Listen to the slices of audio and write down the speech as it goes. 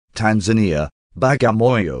Tanzania,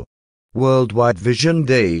 Bagamoyo. Worldwide Vision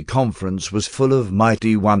Day conference was full of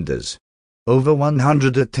mighty wonders. Over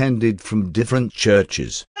 100 attended from different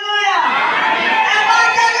churches.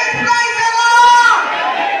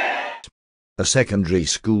 A secondary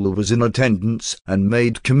school was in attendance and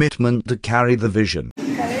made commitment to carry the vision. A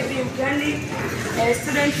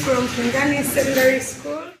student from Kingani Secondary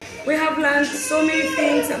School. We have learned so many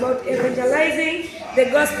things about evangelizing the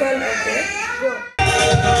gospel of the God.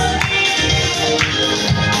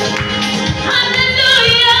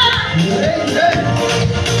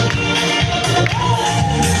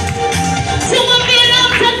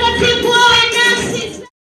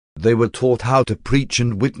 They were taught how to preach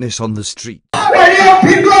and witness on the street.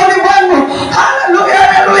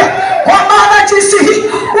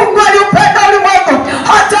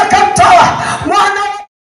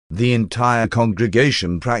 The entire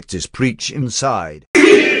congregation practiced preach inside.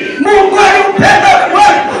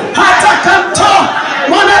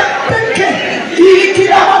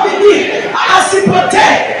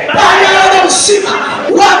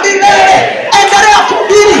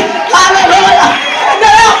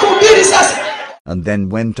 And then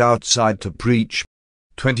went outside to preach.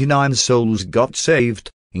 29 souls got saved,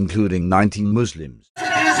 including 19 Muslims.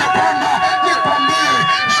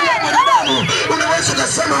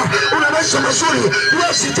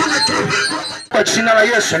 Kwa jina la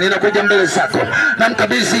Yesu ninakuja mbele zako.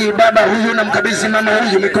 Namkabidhi baba huyu, namkabidhi mama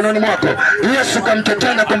huyu mikononi mwako. Yesu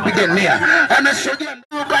kamtetee na kumpigania. Anashuhudia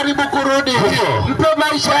karibu kurudi hiyo. Mpe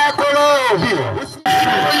maisha yako leo hiyo.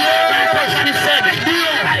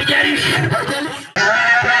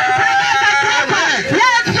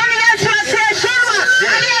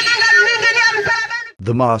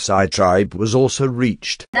 The Masaai tribe was also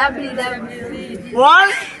reached.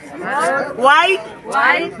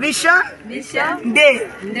 White, Vision Day,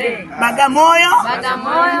 Bagamoyo,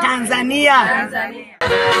 Tanzania.